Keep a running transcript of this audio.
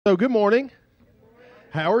So good morning.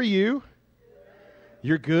 How are you?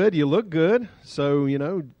 You're good. You look good.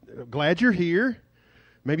 So, glad you're here.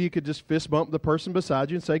 Maybe you could just fist bump the person beside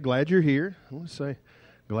you and say, glad you're here. I want to say,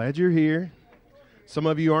 glad you're here. Some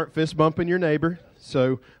of you aren't fist bumping your neighbor.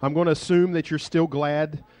 So I'm going to assume that you're still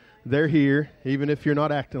glad they're here, even if you're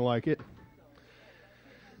not acting like it.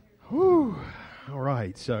 Whew. All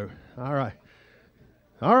right. All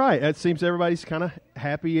right. It seems everybody's kind of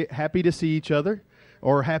happy to see each other,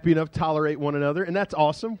 or happy enough to tolerate one another, and that's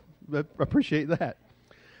awesome. I appreciate that.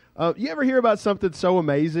 You ever hear about something so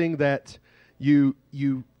amazing that you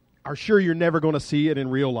are sure you're never going to see it in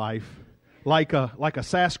real life, like a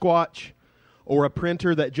Sasquatch or a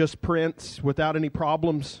printer that just prints without any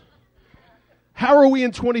problems? How are we in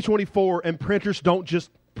 2024 and printers don't just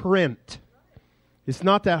print? It's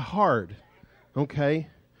not that hard, okay?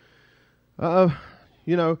 But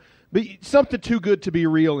something too good to be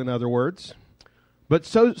real, in other words. But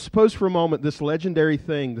suppose for a moment this legendary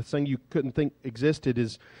thing, the thing you couldn't think existed,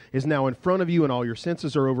 is now in front of you and all your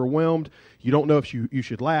senses are overwhelmed. You don't know if you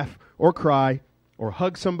should laugh or cry or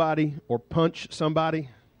hug somebody or punch somebody.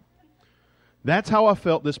 That's how I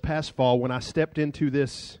felt this past fall when I stepped into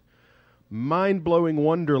this mind-blowing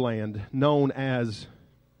wonderland known as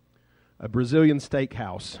a Brazilian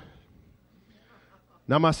steakhouse.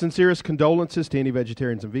 Now, my sincerest condolences to any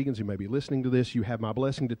vegetarians and vegans who may be listening to this. You have my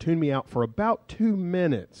blessing to tune me out for about 2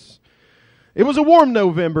 minutes. It was a warm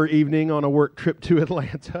November evening on a work trip to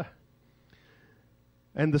Atlanta,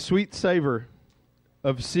 and the sweet savor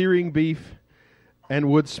of searing beef and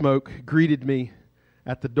wood smoke greeted me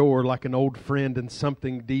at the door like an old friend, and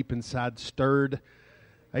something deep inside stirred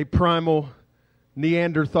a primal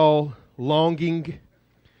Neanderthal longing.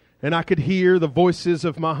 And I could hear the voices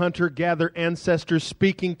of my hunter-gatherer ancestors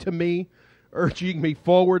speaking to me, urging me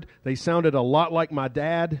forward. They sounded a lot like my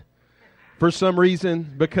dad for some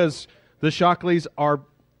reason, because the Shockleys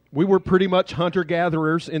we were pretty much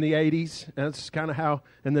hunter-gatherers in the 80s. That's kind of how,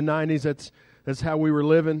 in the 90s, that's how we were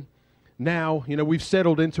living. Now, we've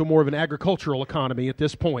settled into more of an agricultural economy at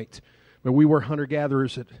this point. But we were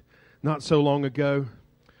hunter-gatherers not so long ago.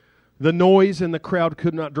 The noise in the crowd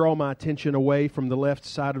could not draw my attention away from the left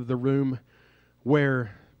side of the room,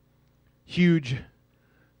 where huge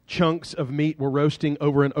chunks of meat were roasting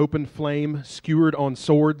over an open flame, skewered on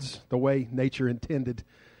swords, the way nature intended.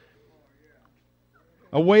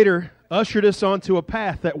 A waiter ushered us onto a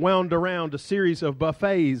path that wound around a series of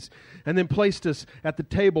buffets and then placed us at the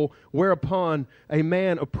table, whereupon a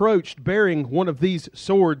man approached bearing one of these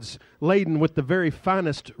swords laden with the very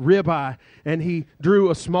finest ribeye, and he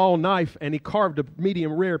drew a small knife and he carved a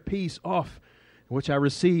medium rare piece off, which I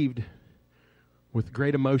received with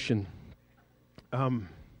great emotion.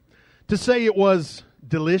 To say it was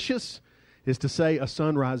delicious is to say a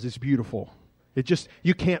sunrise is beautiful.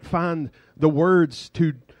 You can't find the words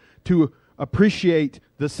to appreciate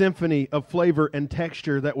the symphony of flavor and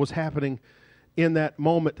texture that was happening in that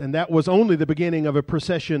moment. And that was only the beginning of a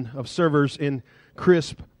procession of servers in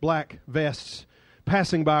crisp black vests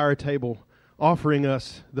passing by our table, offering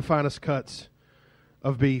us the finest cuts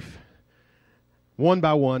of beef, one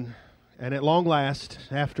by one. And at long last,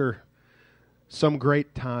 after some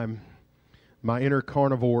great time, my inner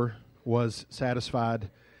carnivore was satisfied,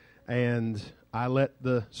 and I let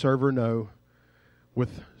the server know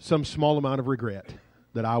with some small amount of regret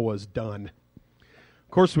that I was done.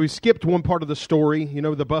 Of course, we skipped one part of the story,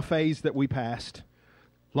 the buffets that we passed.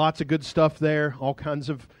 Lots of good stuff there, all kinds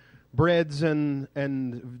of breads and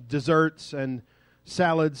desserts and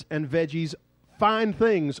salads and veggies. Fine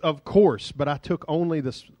things, of course, but I took only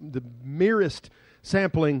the merest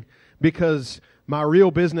sampling because my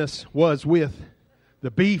real business was with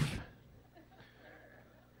the beef.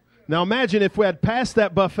 Now imagine if we had passed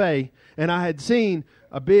that buffet and I had seen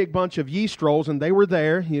a big bunch of yeast rolls, and they were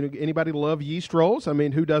there. Anybody love yeast rolls? I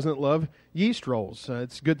mean, who doesn't love yeast rolls?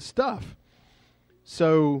 It's good stuff.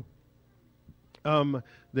 So the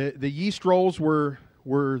yeast rolls were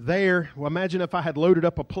there. Well, imagine if I had loaded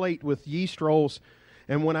up a plate with yeast rolls,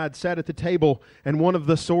 and when I'd sat at the table and one of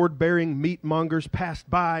the sword-bearing meat mongers passed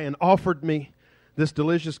by and offered me this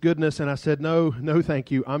delicious goodness, and I said, no,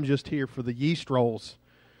 thank you. I'm just here for the yeast rolls.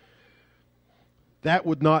 That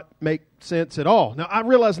would not make sense at all. Now, I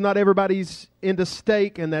realize not everybody's into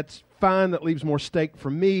steak, and that's fine. That leaves more steak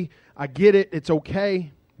for me. I get it. It's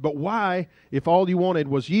okay. But why, if all you wanted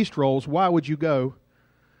was yeast rolls, why would you go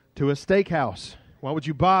to a steakhouse? Why would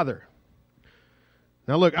you bother?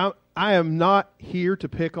 Now, look, I am not here to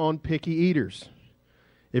pick on picky eaters.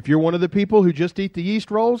 If you're one of the people who just eat the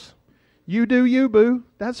yeast rolls, you do you, boo.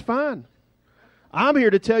 That's fine. I'm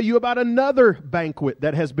here to tell you about another banquet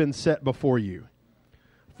that has been set before you.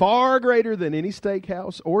 far greater than any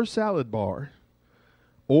steakhouse or salad bar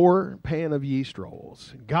or pan of yeast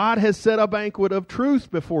rolls. God has set a banquet of truth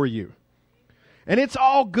before you. And it's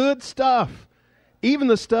all good stuff, even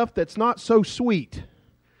the stuff that's not so sweet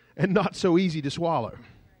and not so easy to swallow.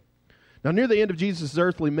 Now, near the end of Jesus'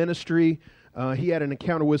 earthly ministry, he had an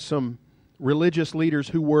encounter with some religious leaders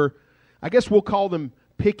who were, I guess we'll call them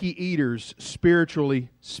picky eaters, spiritually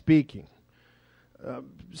speaking.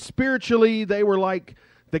 Spiritually, they were like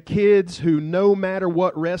the kids who, no matter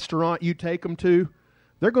what restaurant you take them to,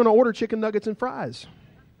 they're going to order chicken nuggets and fries.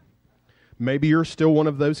 Maybe you're still one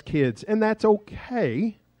of those kids, and that's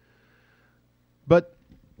okay. But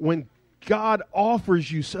when God offers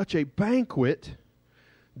you such a banquet,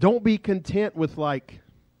 don't be content with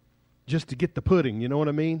just to get the pudding, you know what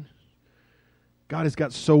I mean? God has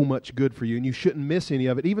got so much good for you, and you shouldn't miss any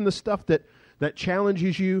of it. Even the stuff that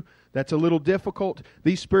challenges you, that's a little difficult.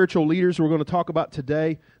 These spiritual leaders we're going to talk about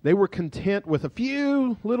today, they were content with a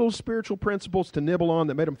few little spiritual principles to nibble on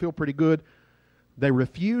that made them feel pretty good. They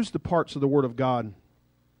refused the parts of the Word of God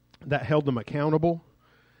that held them accountable,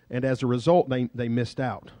 and as a result, they missed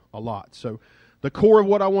out a lot. So the core of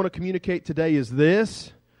what I want to communicate today is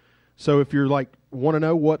this. So if you're want to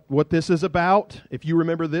know what this is about, if you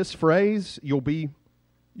remember this phrase, you'll be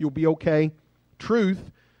okay. Truth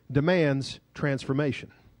demands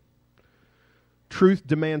transformation. Truth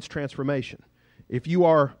demands transformation. If you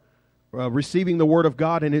are receiving the Word of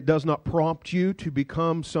God and it does not prompt you to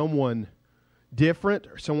become someone different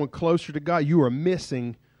or someone closer to God, you are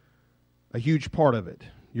missing a huge part of it.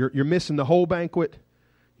 You're missing the whole banquet.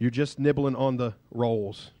 You're just nibbling on the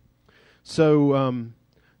rolls. So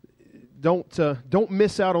don't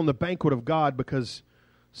miss out on the banquet of God, because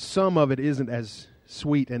some of it isn't as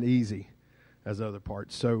sweet and easy as other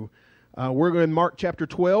parts. So we're going to Mark chapter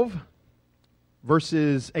 12,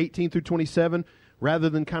 verses 18 through 27. Rather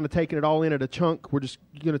than kind of taking it all in at a chunk, we're just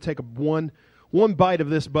going to take one bite of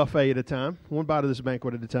this buffet at a time, one bite of this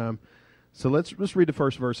banquet at a time. So let's read the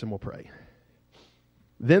first verse and we'll pray.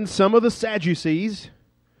 Then some of the Sadducees,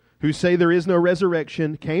 who say there is no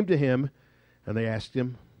resurrection, came to him, and they asked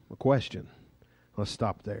him a question. Let's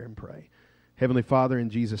stop there and pray. Heavenly Father,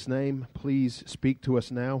 in Jesus' name, please speak to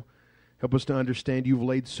us now. Help us to understand you've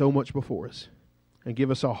laid so much before us, and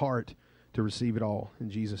give us a heart to receive it all.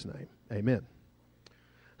 In Jesus' name, amen.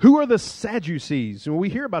 Who are the Sadducees? Well, we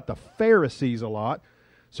hear about the Pharisees a lot.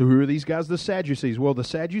 So who are these guys, the Sadducees? Well, the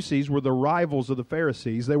Sadducees were the rivals of the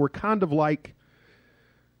Pharisees. They were kind of like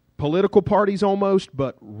political parties almost,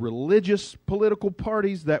 but religious political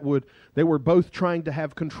parties they were both trying to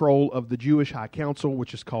have control of the Jewish High Council,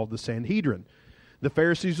 which is called the Sanhedrin. The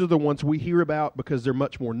Pharisees are the ones we hear about because they're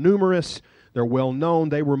much more numerous. They're well known.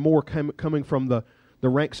 They were more coming from the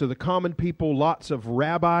ranks of the common people. Lots of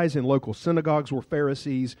rabbis in local synagogues were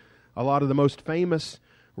Pharisees. A lot of the most famous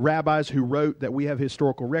rabbis who wrote that we have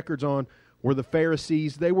historical records on were the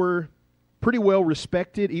Pharisees. They were pretty well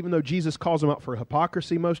respected, even though Jesus calls them out for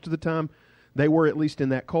hypocrisy most of the time. They were, at least in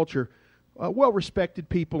that culture, well-respected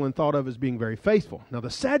people and thought of as being very faithful. Now, the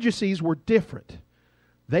Sadducees were different.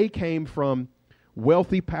 They came from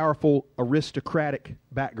wealthy, powerful, aristocratic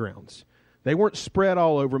backgrounds. They weren't spread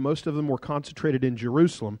all over. Most of them were concentrated in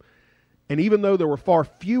Jerusalem. And even though there were far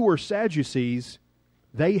fewer Sadducees,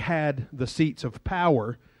 they had the seats of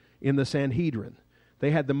power in the Sanhedrin. They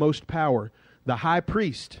had the most power. The high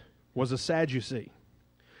priest was a Sadducee.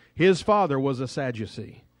 His father was a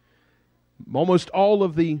Sadducee. Almost all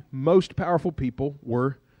of the most powerful people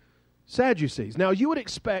were Sadducees. Now, you would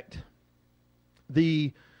expect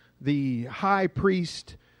the high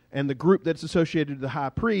priest and the group that's associated with the high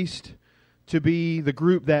priest to be the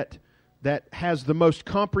group that has the most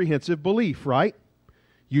comprehensive belief, right?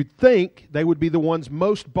 You'd think they would be the ones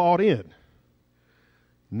most bought in.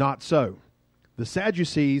 Not so. The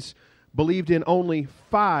Sadducees believed in only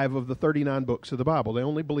 5 of the 39 books of the Bible. They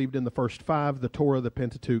only believed in the first 5, the Torah, the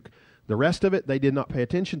Pentateuch. The rest of it they did not pay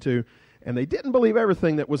attention to, and they didn't believe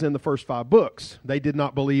everything that was in the first 5 books. They did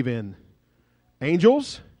not believe in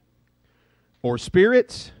angels or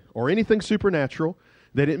spirits or anything supernatural.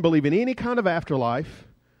 They didn't believe in any kind of afterlife,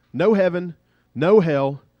 no heaven, no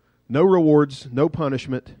hell, no rewards, no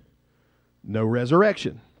punishment, no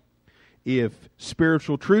resurrection. If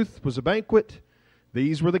spiritual truth was a banquet,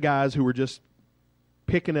 these were the guys who were just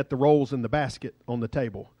picking at the rolls in the basket on the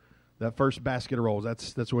table. That first basket of rolls,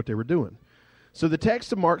 that's what they were doing. So the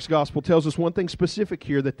text of Mark's gospel tells us one thing specific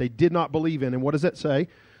here that they did not believe in. And what does that say?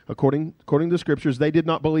 According to the scriptures, they did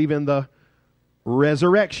not believe in the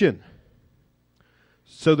resurrection.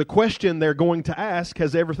 So the question they're going to ask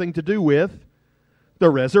has everything to do with the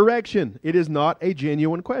resurrection. It is not a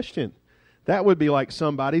genuine question. That would be like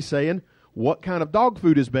somebody saying, what kind of dog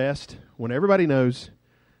food is best, when everybody knows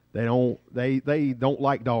they don't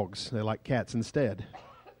like dogs. They like cats instead.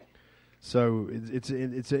 So it's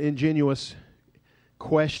an ingenuous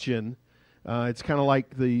question. It's kind of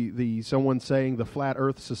like the someone saying the Flat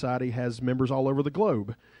Earth Society has members all over the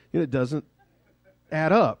globe. It doesn't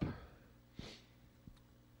add up.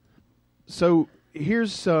 So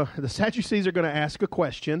here's the Sadducees are going to ask a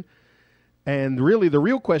question, and really the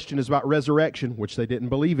real question is about resurrection, which they didn't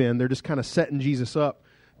believe in. They're just kind of setting Jesus up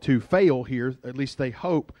to fail here, at least they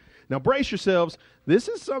hope. Now brace yourselves. This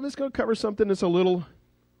is something that's going to cover something that's a little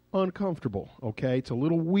uncomfortable, okay? It's a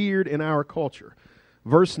little weird in our culture.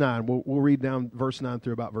 Verse 9, we'll read down verse 9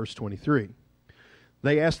 through about verse 23.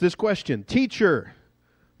 They asked this question, Teacher,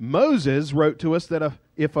 Moses wrote to us that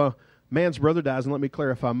if a man's brother dies, and let me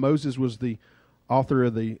clarify, Moses was the author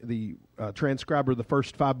of the transcriber of the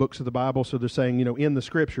first 5 books of the Bible, so they're saying, in the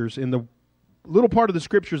Scriptures, in the little part of the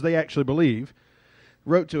Scriptures they actually believe,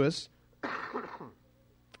 wrote to us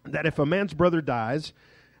that if a man's brother dies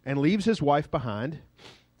and leaves his wife behind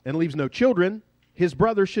and leaves no children, his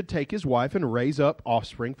brother should take his wife and raise up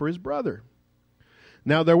offspring for his brother.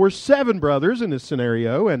 Now there were 7 brothers in this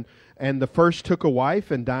scenario, and the first took a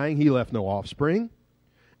wife, and dying he left no offspring.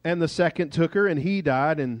 And the second took her, and he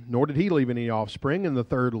died, and nor did he leave any offspring, and the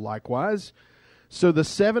third likewise. So the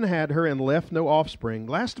 7 had her and left no offspring.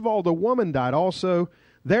 Last of all, the woman died also.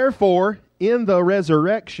 Therefore, in the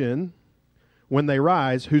resurrection, when they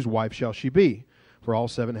rise, whose wife shall she be? For all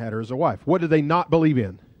 7 had her as a wife. What do they not believe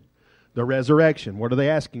in? The resurrection. What are they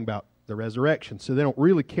asking about? The resurrection. So they don't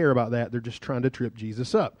really care about that. They're just trying to trip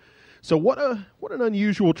Jesus up. So what an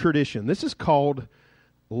unusual tradition. This is called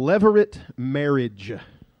levirate marriage.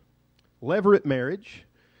 Levirate marriage.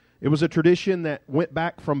 It was a tradition that went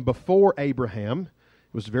back from before Abraham.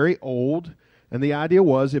 It was very old. And the idea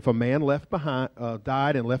was if a man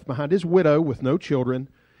died and left behind his widow with no children,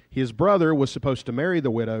 his brother was supposed to marry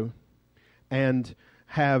the widow and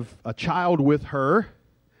have a child with her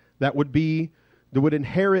that would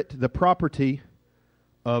inherit the property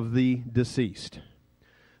of the deceased.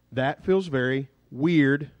 That feels very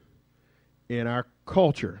weird in our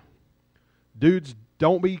culture. Dudes,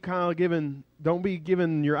 don't be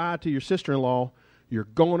giving your eye to your sister-in-law. You're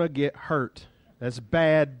gonna get hurt. That's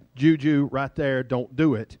bad juju right there. Don't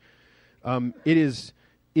do it. It is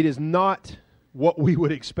not what we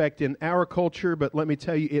would expect in our culture, but let me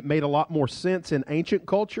tell you, it made a lot more sense in ancient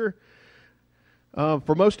culture.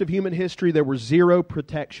 For most of human history, there were 0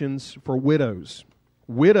 protections for widows.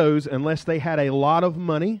 Widows, unless they had a lot of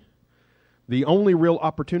money, the only real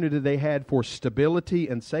opportunity they had for stability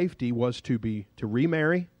and safety was to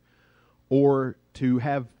remarry or to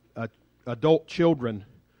have adult children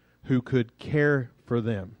who could care for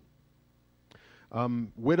them.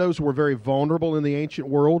 Widows were very vulnerable in the ancient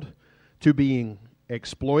world to being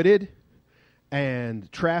exploited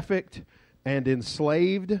and trafficked and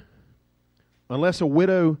enslaved. Unless a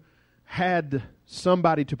widow had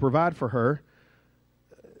somebody to provide for her,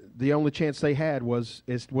 the only chance they had was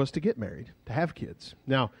to get married, to have kids.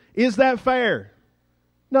 Now, is that fair?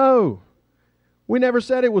 No. We never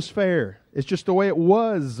said it was fair. It's just the way it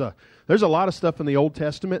was. There's a lot of stuff in the Old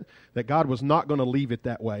Testament that God was not going to leave it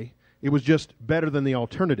that way. It was just better than the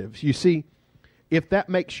alternatives. You see, if that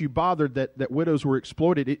makes you bothered that widows were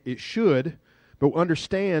exploited, it should, but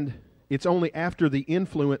understand it's only after the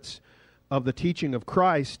influence of the teaching of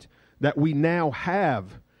Christ that we now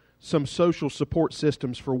have some social support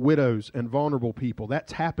systems for widows and vulnerable people.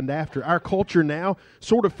 That's happened after. Our culture now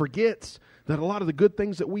sort of forgets that a lot of the good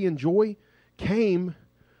things that we enjoy came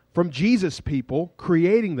from Jesus people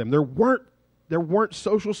creating them. There weren't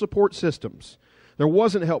social support systems. There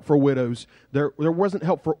wasn't help for widows. There wasn't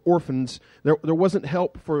help for orphans. There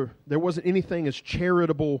wasn't anything as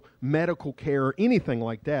charitable medical care or anything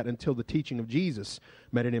like that until the teaching of Jesus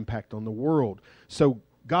made an impact on the world. So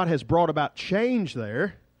God has brought about change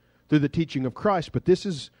there through the teaching of Christ, but this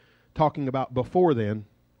is talking about before then.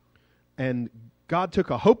 And God took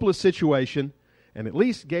a hopeless situation and at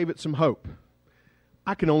least gave it some hope.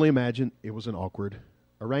 I can only imagine it was an awkward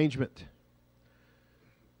arrangement.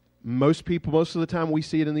 Most people, most of the time we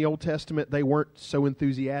see it in the Old Testament, they weren't so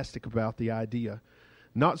enthusiastic about the idea.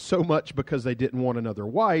 Not so much because they didn't want another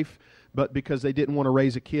wife, but because they didn't want to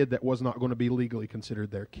raise a kid that was not going to be legally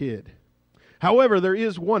considered their kid. However, there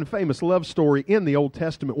is one famous love story in the Old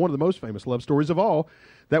Testament, one of the most famous love stories of all,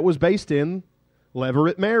 that was based in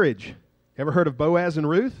levirate marriage. Ever heard of Boaz and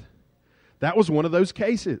Ruth? That was one of those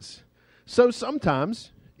cases. So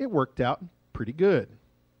sometimes it worked out pretty good.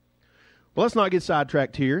 But let's not get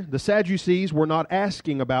sidetracked here. The Sadducees were not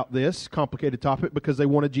asking about this complicated topic because they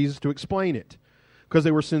wanted Jesus to explain it, because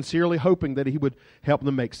they were sincerely hoping that he would help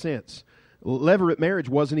them make sense. Levirate marriage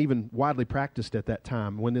wasn't even widely practiced at that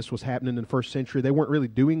time when this was happening in the first century. They weren't really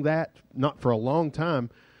doing that, not for a long time.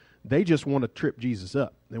 They just want to trip Jesus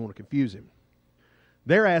up. They want to confuse him.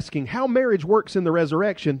 They're asking how marriage works in the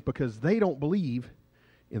resurrection because they don't believe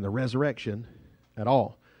in the resurrection at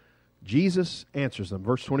all. Jesus answers them.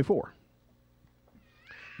 Verse 24.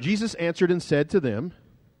 Jesus answered and said to them,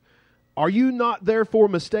 "Are you not therefore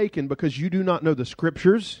mistaken because you do not know the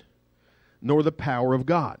Scriptures nor the power of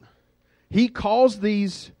God?" He calls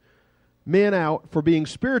these men out for being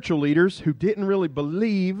spiritual leaders who didn't really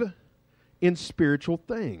believe in spiritual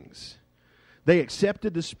things. They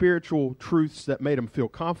accepted the spiritual truths that made them feel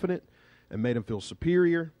confident and made them feel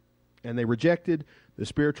superior, and they rejected the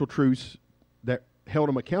spiritual truths that held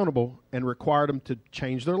them accountable and required them to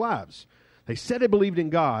change their lives. They said they believed in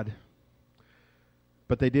God,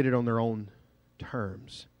 but they did it on their own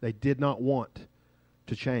terms. They did not want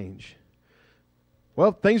to change.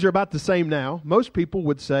 Well, things are about the same now. Most people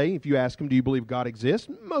would say, if you ask them, do you believe God exists?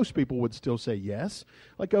 Most people would still say yes.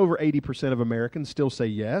 Like over 80% of Americans still say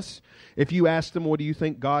yes. If you ask them, what do you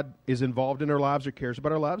think God is involved in our lives or cares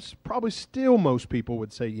about our lives? Probably still most people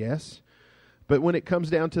would say yes. But when it comes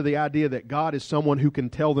down to the idea that God is someone who can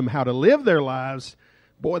tell them how to live their lives,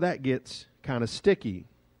 boy, that gets kind of sticky.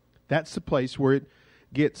 That's the place where it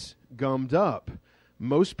gets gummed up.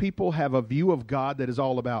 Most people have a view of God that is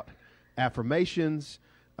all about affirmations,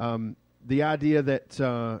 the idea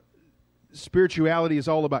that spirituality is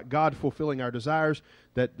all about God fulfilling our desires,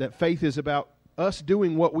 that faith is about us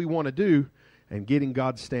doing what we want to do and getting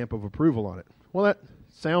God's stamp of approval on it. Well, that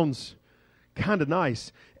sounds kind of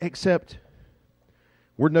nice, except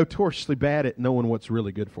we're notoriously bad at knowing what's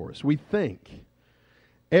really good for us. We think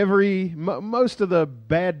most of the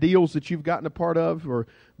bad deals that you've gotten a part of or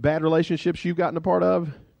bad relationships you've gotten a part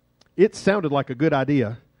of, it sounded like a good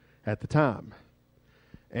idea at the time.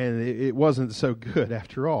 And it wasn't so good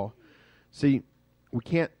after all. See, we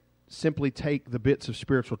can't simply take the bits of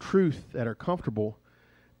spiritual truth that are comfortable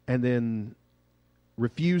and then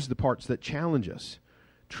refuse the parts that challenge us.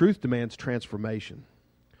 Truth demands transformation.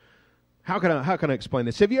 How can I explain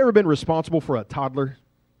this? Have you ever been responsible for a toddler?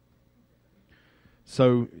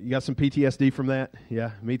 So you got some PTSD from that?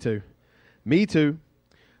 Yeah, me too. Me too.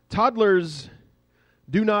 Toddlers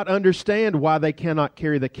do not understand why they cannot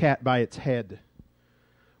carry the cat by its head,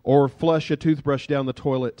 or flush a toothbrush down the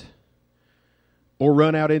toilet, or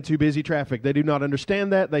run out into busy traffic. They do not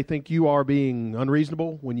understand that. They think you are being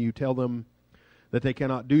unreasonable when you tell them that they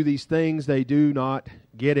cannot do these things. They do not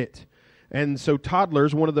get it. And so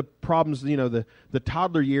toddlers, one of the problems, the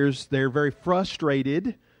toddler years, they're very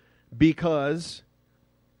frustrated because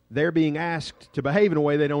they're being asked to behave in a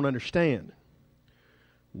way they don't understand.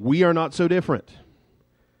 We are not so different.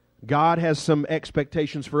 God has some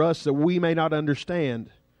expectations for us that we may not understand.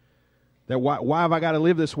 That why have I got to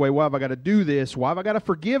live this way? Why have I got to do this? Why have I got to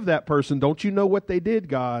forgive that person? Don't you know what they did,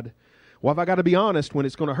 God? Why have I got to be honest when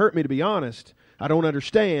it's going to hurt me to be honest? I don't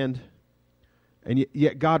understand. And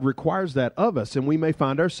yet God requires that of us. And we may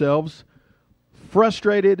find ourselves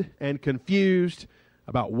frustrated and confused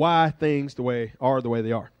about why things the way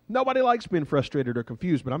they are. Nobody likes being frustrated or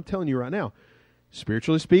confused, but I'm telling you right now,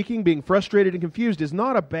 spiritually speaking, being frustrated and confused is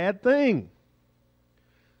not a bad thing.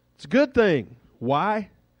 It's a good thing. Why?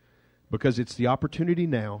 Because it's the opportunity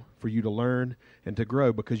now for you to learn and to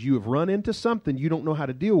grow, because you have run into something you don't know how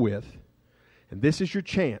to deal with, and this is your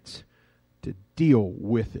chance to deal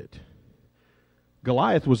with it.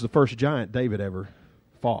 Goliath was the first giant David ever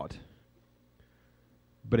fought,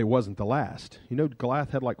 but it wasn't the last. You know,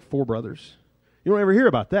 Goliath had like 4 brothers. You don't ever hear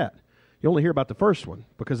about that. You only hear about the first one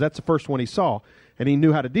because that's the first one he saw, and he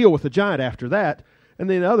knew how to deal with the giant after that. And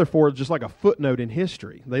then the other 4 is just like a footnote in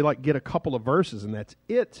history. They like get a couple of verses, and that's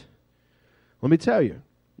it. Let me tell you,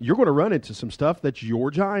 you're going to run into some stuff that's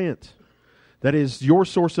your giant, that is your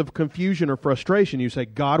source of confusion or frustration. You say,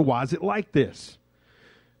 God, why is it like this?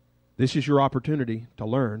 This is your opportunity to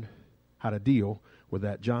learn how to deal with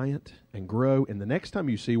that giant and grow. And the next time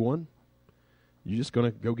you see one, you're just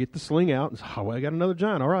going to go get the sling out and say, oh, well, I got another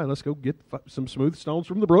giant. All right, let's go get some smooth stones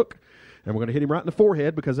from the brook, and we're going to hit him right in the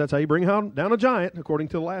forehead, because that's how you bring down a giant, according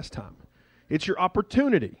to the last time. It's your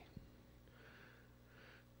opportunity.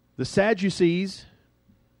 The Sadducees,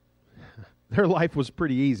 their life was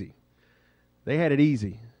pretty easy. They had it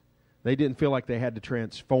easy. They didn't feel like they had to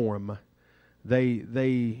transform.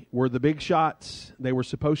 They were the big shots. They were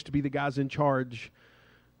supposed to be the guys in charge,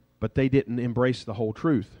 but they didn't embrace the whole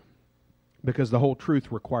truth, because the whole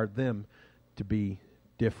truth required them to be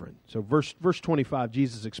different. So verse 25,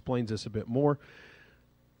 Jesus explains this a bit more.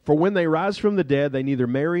 For when they rise from the dead, they neither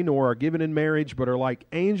marry nor are given in marriage, but are like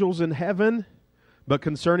angels in heaven. But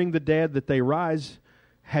concerning the dead that they rise,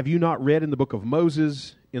 have you not read in the book of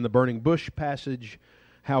Moses, in the burning bush passage,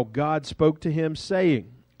 how God spoke to him,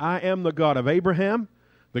 saying, I am the God of Abraham,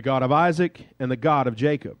 the God of Isaac, and the God of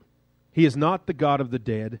Jacob. He is not the God of the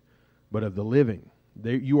dead, but of the living.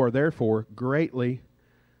 You are therefore greatly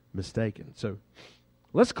mistaken. So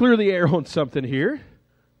let's clear the air on something here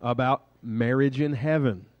about marriage in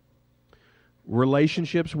heaven.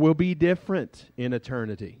 Relationships will be different in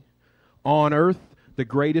eternity. On earth, the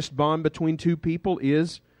greatest bond between two people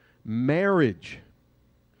is marriage.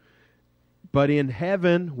 But in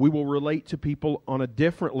heaven, we will relate to people on a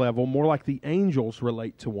different level, more like the angels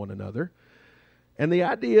relate to one another. And the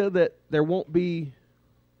idea that there won't be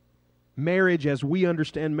marriage as we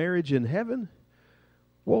understand marriage in heaven,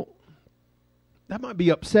 well, that might be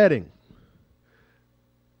upsetting.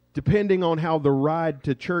 Depending on how the ride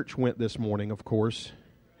to church went this morning, of course.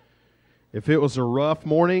 If it was a rough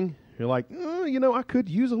morning, you're like, I could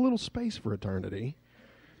use a little space for eternity.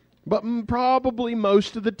 But probably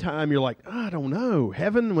most of the time you're like, I don't know,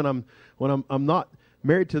 heaven when I'm not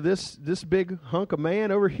married to this big hunk of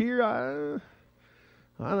man over here. I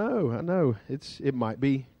know. It might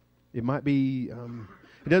be.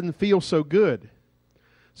 It doesn't feel so good.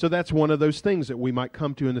 So that's one of those things that we might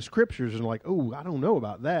come to in the Scriptures and like, oh, I don't know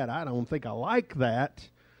about that. I don't think I like that.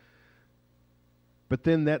 But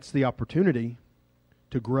then that's the opportunity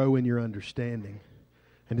to grow in your understanding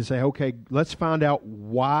and to say, okay, let's find out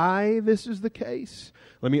why this is the case.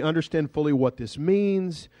 Let me understand fully what this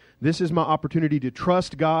means. This is my opportunity to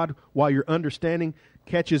trust God while your understanding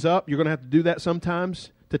catches up. You're going to have to do that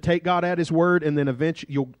sometimes, to take God at His word, and then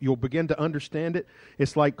eventually you'll begin to understand it.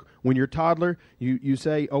 It's like when you're a toddler, you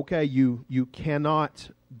say, okay, you cannot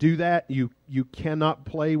do that. You cannot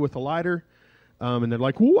play with a lighter. And they're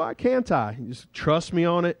like, why can't I? Just trust me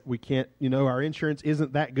on it. We can't, our insurance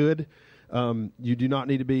isn't that good. You do not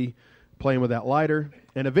need to be playing with that lighter.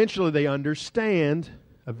 And eventually they understand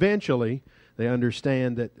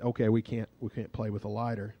that, okay, we can't play with a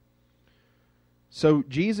lighter. So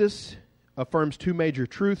Jesus affirms two major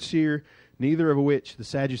truths here, neither of which the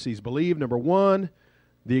Sadducees believe. Number one,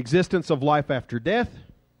 the existence of life after death.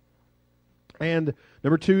 And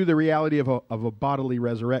number two, the reality of a bodily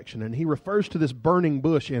resurrection. And he refers to this burning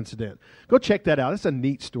bush incident. Go check that out. It's a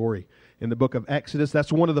neat story in the book of Exodus.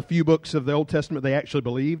 That's one of the few books of the Old Testament they actually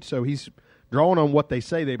believed. So he's drawing on what they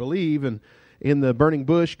say they believe. And in the burning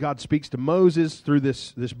bush, God speaks to Moses through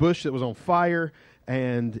this bush that was on fire,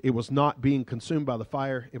 and it was not being consumed by the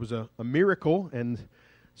fire. It was a miracle and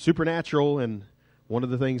supernatural, and one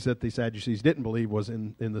of the things that the Sadducees didn't believe was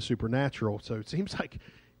in the supernatural. So it seems like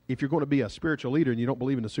if you're going to be a spiritual leader and you don't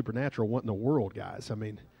believe in the supernatural, what in the world, guys? I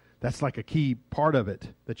mean, that's like a key part of it,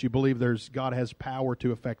 that you believe God has power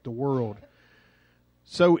to affect the world.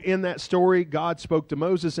 So in that story, God spoke to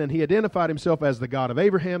Moses, and he identified himself as the God of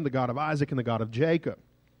Abraham, the God of Isaac, and the God of Jacob.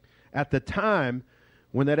 At the time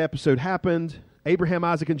when that episode happened, Abraham,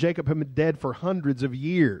 Isaac, and Jacob had been dead for hundreds of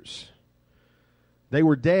years. They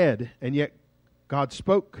were dead, and yet God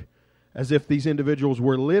spoke as if these individuals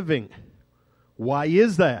were living. Why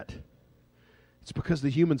is that? It's because the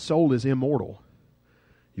human soul is immortal.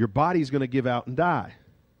 Your body's going to give out and die.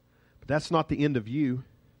 But that's not the end of you.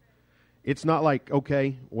 It's not like,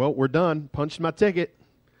 okay, well, we're done. Punched my ticket.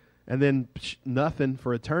 And then nothing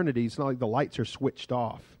for eternity. It's not like the lights are switched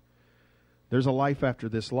off. There's a life after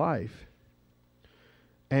this life.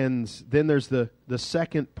 And then there's the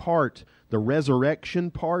second part, the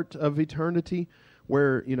resurrection part of eternity,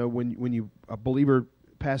 where, when a believer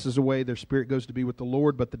passes away, their spirit goes to be with the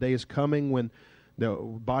Lord, but the day is coming when the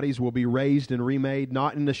bodies will be raised and remade,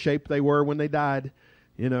 not in the shape they were when they died,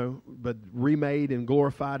 but remade and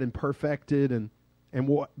glorified and perfected, and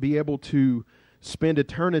be able to spend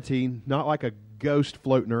eternity not like a ghost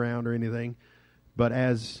floating around or anything, but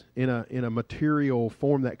as in a material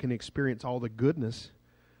form that can experience all the goodness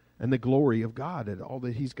and the glory of God and all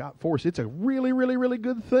that He's got for us. It's a really, really, really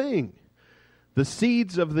good thing. The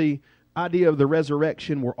seeds of the idea of the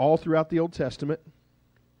resurrection were all throughout the Old Testament.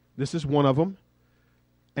 This is one of them.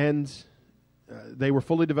 And they were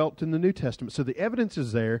fully developed in the New Testament. So the evidence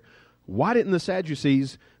is there. Why didn't the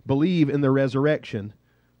Sadducees believe in the resurrection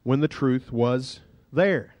when the truth was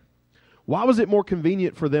there? Why was it more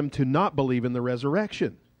convenient for them to not believe in the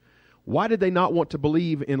resurrection? Why did they not want to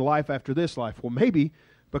believe in life after this life? Well, maybe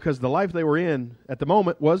because the life they were in at the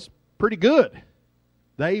moment was pretty good.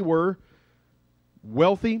 They were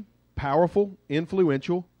wealthy, powerful,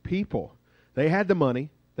 influential people. They had the money.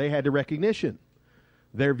 They had the recognition.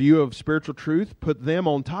 Their view of spiritual truth put them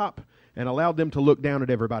on top and allowed them to look down at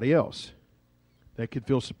everybody else. They could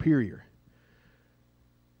feel superior.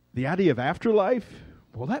 The idea of afterlife,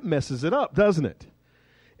 well, that messes it up, doesn't it?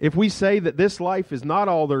 If we say that this life is not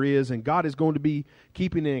all there is and God is going to be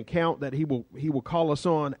keeping an account that He will call us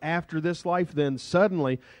on after this life, then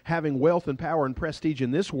suddenly having wealth and power and prestige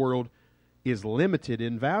in this world is limited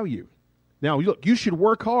in value. Now, look, you should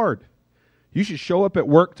work hard. You should show up at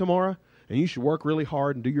work tomorrow and you should work really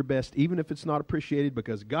hard and do your best, even if it's not appreciated,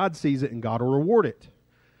 because God sees it and God will reward it.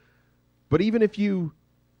 But even if you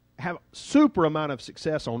have super amount of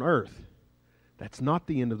success on earth, that's not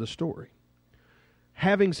the end of the story.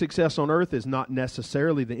 Having success on earth is not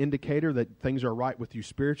necessarily the indicator that things are right with you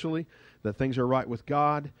spiritually, that things are right with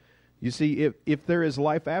God. You see, if there is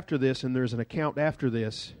life after this and there's an account after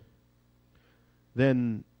this,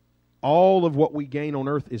 then all of what we gain on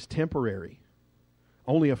earth is temporary,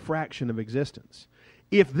 only a fraction of existence.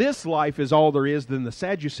 If this life is all there is, then the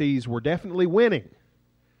Sadducees were definitely winning.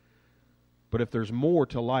 But if there's more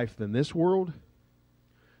to life than this world,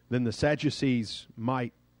 then the Sadducees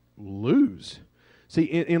might lose. See,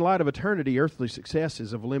 in light of eternity, earthly success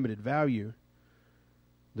is of limited value.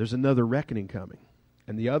 There's another reckoning coming.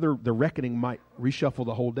 And the reckoning might reshuffle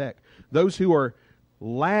the whole deck. Those who are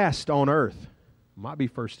last on earth might be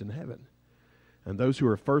first in heaven. And those who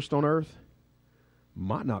are first on earth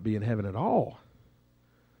might not be in heaven at all.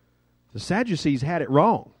 The Sadducees had it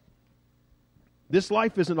wrong. This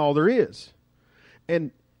life isn't all there is.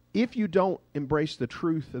 And if you don't embrace the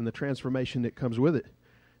truth and the transformation that comes with it,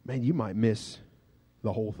 man, you might miss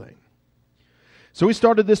the whole thing. So we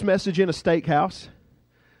started this message in a steakhouse.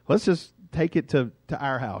 Let's just take it to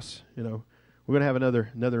our house. You know, we're going to have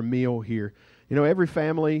another meal here. You know, every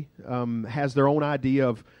family has their own idea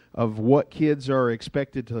of what kids are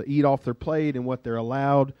expected to eat off their plate and what they're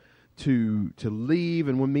allowed to leave.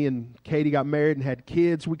 And when me and Katie got married and had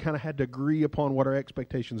kids, we kind of had to agree upon what our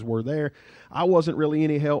expectations were there. I wasn't really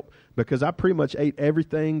any help because I pretty much ate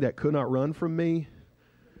everything that could not run from me.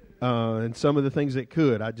 And some of the things that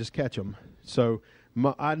could, I'd just catch them. So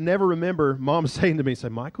I never remember Mom saying to me, say,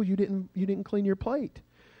 Michael, you didn't clean your plate.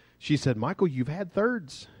 She said, Michael, you've had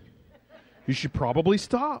thirds. You should probably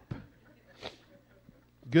stop.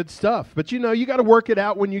 Good stuff. But you know, you got to work it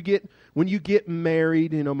out when you get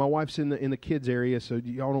married. You know, my wife's in the kids area, so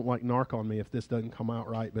y'all don't like narc on me if this doesn't come out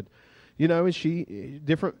right. But you know,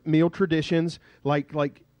 different meal traditions. Like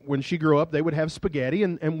when she grew up, they would have spaghetti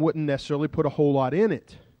and wouldn't necessarily put a whole lot in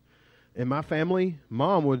it. In my family,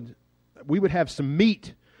 we would have some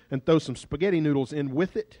meat and throw some spaghetti noodles in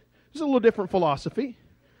with it. It's a little different philosophy.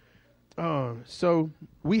 So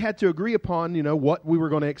we had to agree upon, you know, what we were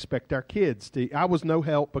going to expect our kids to eat. I was no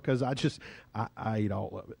help because I ate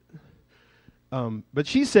all of it. But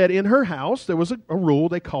she said in her house there was a rule.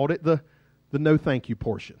 They called it the no thank you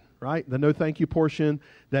portion, right? The no thank you portion.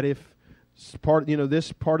 That if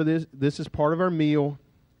this is part of our meal,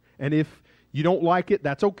 and if you don't like it,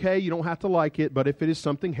 that's okay. You don't have to like it. But if it is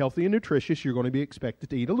something healthy and nutritious, you're going to be expected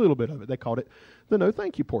to eat a little bit of it. They called it the no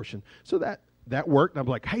thank you portion. So that worked. And I'm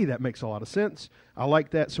like, hey, that makes a lot of sense. I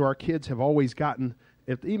like that. So our kids have always gotten,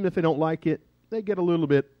 even if they don't like it, they get a little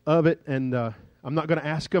bit of it. And I'm not going to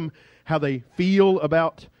ask them how they feel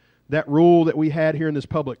about that rule that we had here in this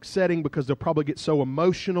public setting, because they'll probably get so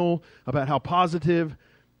emotional about how positive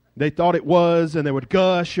they thought it was, and they would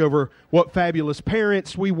gush over what fabulous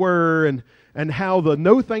parents we were, and how the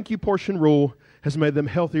no thank you portion rule has made them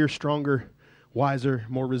healthier, stronger, wiser,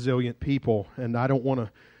 more resilient people. And I don't want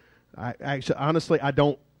to, honestly, I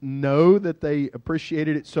don't know that they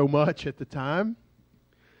appreciated it so much at the time.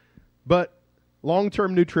 But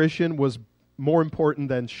long-term nutrition was more important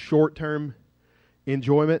than short-term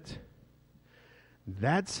enjoyment.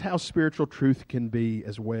 That's how spiritual truth can be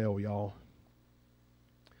as well, y'all.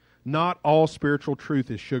 Not all spiritual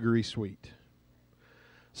truth is sugary sweet.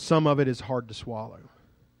 Some of it is hard to swallow.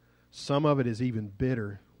 Some of it is even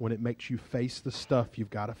bitter when it makes you face the stuff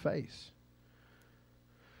you've got to face.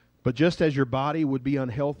 But just as your body would be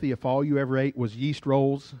unhealthy if all you ever ate was yeast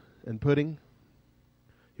rolls and pudding,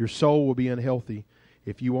 your soul will be unhealthy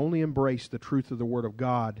if you only embrace the truth of the Word of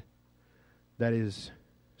God that is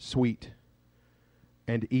sweet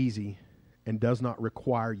and easy and does not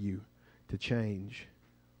require you to change.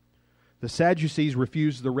 The Sadducees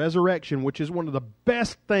refused the resurrection, which is one of the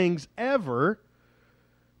best things ever,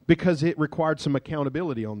 because it required some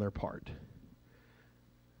accountability on their part.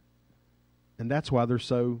 And that's why they're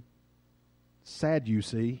so sad, you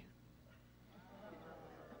see.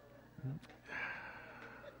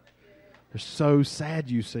 They're so sad,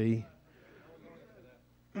 you see.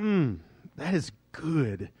 That is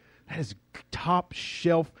good. That is top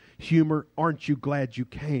shelf humor. Aren't you glad you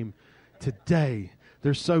came today?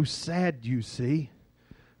 They're so sad, you see,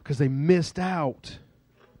 because they missed out.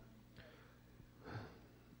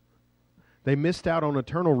 They missed out on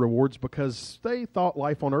eternal rewards because they thought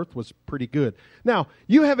life on earth was pretty good. Now,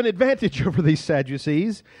 you have an advantage over these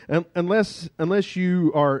Sadducees, unless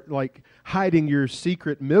you are like hiding your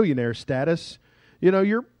secret millionaire status.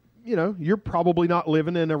 You're probably not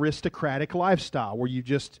living an aristocratic lifestyle where you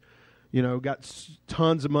just, got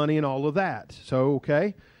tons of money and all of that. So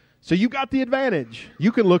you got the advantage.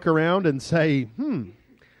 You can look around and say,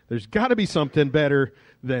 there's got to be something better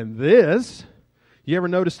than this. You ever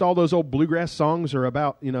noticed all those old bluegrass songs are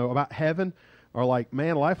about heaven? Or like,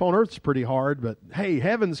 man, life on earth's pretty hard, but hey,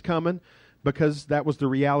 heaven's coming, because that was the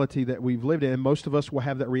reality that we've lived in. And most of us will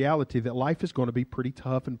have that reality that life is going to be pretty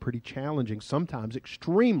tough and pretty challenging, sometimes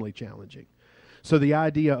extremely challenging. So the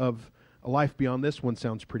idea of a life beyond this one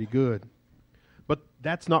sounds pretty good. But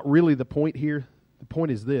that's not really the point here. The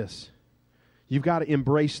point is this. You've got to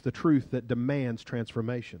embrace the truth that demands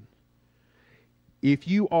transformation. If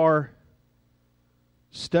you are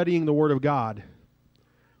studying the Word of God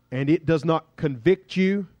and it does not convict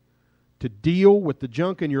you to deal with the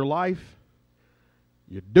junk in your life,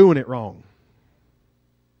 you're doing it wrong.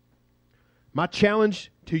 My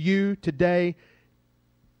challenge to you today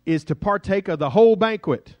is to partake of the whole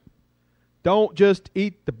banquet. Don't just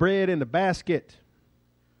eat the bread in the basket.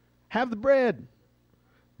 Have the bread,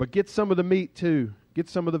 but get some of the meat too. Get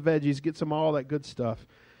some of the veggies, get some of all that good stuff.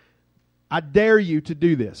 I dare you to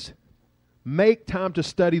do this. Make time to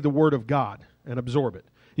study the Word of God and absorb it.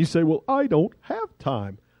 You say, well, I don't have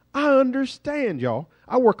time. I understand, y'all.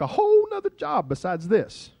 I work a whole nother job besides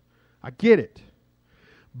this. I get it.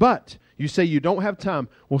 But you say you don't have time.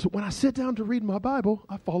 Well, so when I sit down to read my Bible,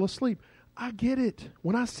 I fall asleep. I get it.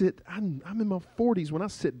 When I sit, I'm in my 40s. When I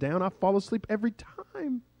sit down, I fall asleep every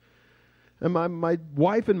time. And my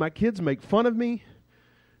wife and my kids make fun of me.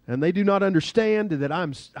 And they do not understand that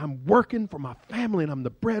I'm working for my family and I'm the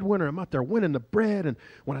breadwinner. I'm out there winning the bread. And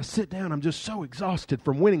when I sit down, I'm just so exhausted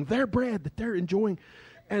from winning their bread that they're enjoying.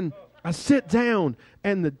 And I sit down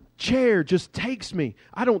and the chair just takes me.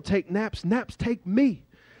 I don't take naps. Naps take me.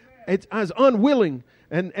 I was unwilling.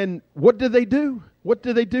 And what do they do? What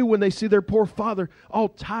do they do when they see their poor father all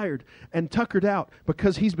tired and tuckered out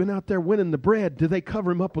because he's been out there winning the bread? Do they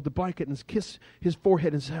cover him up with a blanket and kiss his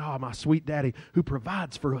forehead and say, oh, my sweet daddy who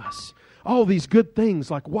provides for us? All these good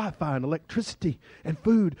things like Wi-Fi and electricity and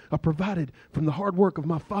food are provided from the hard work of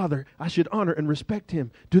my father. I should honor and respect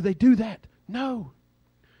him. Do they do that? No.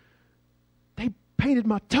 They painted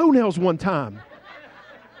my toenails one time.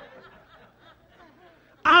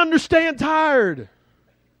 I understand tired.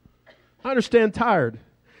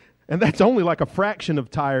 And that's only like a fraction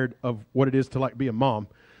of tired of what it is to like be a mom.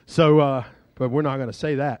 So, but we're not going to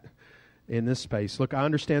say that in this space. Look, I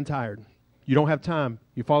understand tired. You don't have time.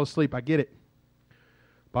 You fall asleep. I get it.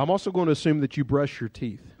 But I'm also going to assume that you brush your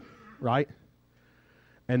teeth, right?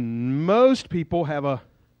 And most people have a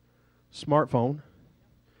smartphone,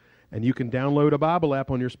 and you can download a Bible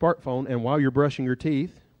app on your smartphone, and while you're brushing your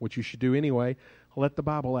teeth, which you should do anyway, let the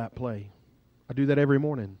Bible app play. I do that every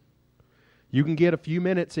morning. You can get a few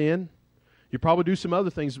minutes in. You probably do some other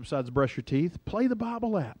things besides brush your teeth. Play the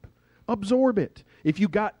Bible app. Absorb it. If you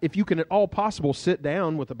can at all possible sit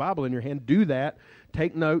down with the Bible in your hand, do that.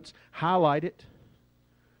 Take notes. Highlight it.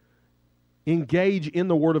 Engage in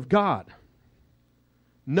the Word of God.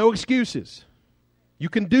 No excuses. You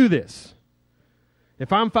can do this.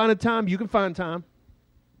 If I'm finding time, you can find time.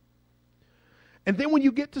 And then when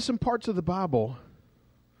you get to some parts of the Bible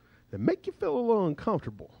that make you feel a little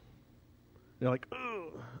uncomfortable, you're like,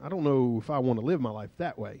 oh, I don't know if I want to live my life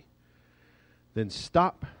that way. Then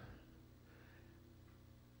stop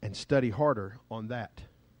and study harder on that.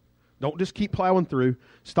 Don't just keep plowing through.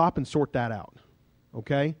 Stop and sort that out.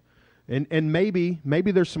 Okay? And maybe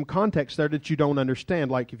there's some context there that you don't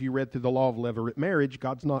understand. Like if you read through the law of levirate marriage,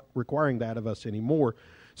 God's not requiring that of us anymore.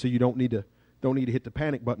 So you don't need to hit the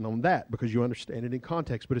panic button on that because you understand it in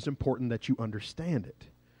context. But it's important that you understand it.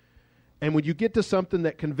 And when you get to something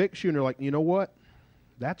that convicts you and you're like, you know what?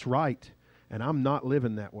 That's right. And I'm not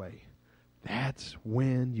living that way. That's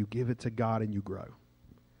when you give it to God and you grow.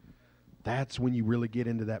 That's when you really get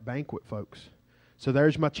into that banquet, folks. So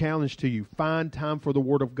there's my challenge to you. Find time for the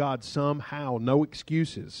Word of God somehow. No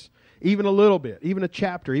excuses. Even a little bit. Even a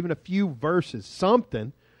chapter. Even a few verses.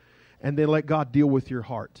 Something. And then let God deal with your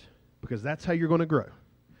heart. Because that's how you're going to grow.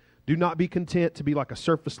 Do not be content to be like a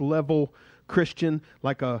surface level Christian.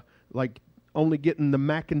 Like only getting the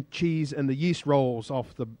mac and cheese and the yeast rolls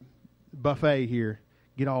off the buffet here.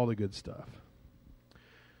 Get all the good stuff.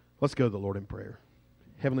 Let's go to the Lord in prayer.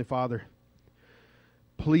 Heavenly Father,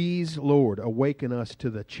 please, Lord, awaken us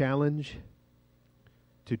to the challenge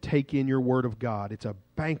to take in your word of God. It's a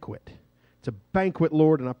banquet. It's a banquet,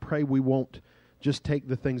 Lord, and I pray we won't just take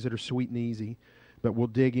the things that are sweet and easy, but we'll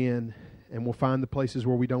dig in and we'll find the places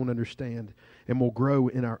where we don't understand, and we'll grow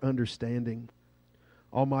in our understanding.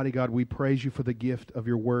 Almighty God, we praise you for the gift of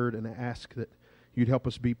your word, and I ask that you'd help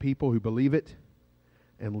us be people who believe it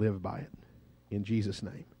and live by it. In Jesus'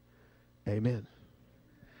 name, amen.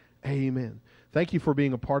 Amen. Thank you for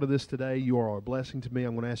being a part of this today. You are a blessing to me.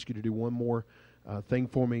 I'm going to ask you to do one more thing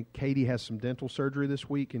for me. Katie has some dental surgery this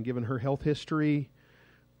week, and given her health history,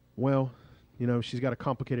 well, you know, she's got a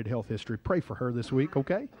complicated health history. Pray for her this week,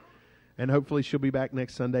 okay? And hopefully she'll be back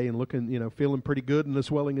next Sunday and looking, you know, feeling pretty good, and the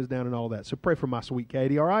swelling is down and all that. So pray for my sweet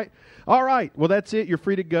Katie, all right? All right. Well, that's it. You're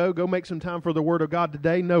free to go. Go make some time for the Word of God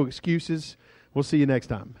today. No excuses. We'll see you next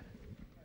time.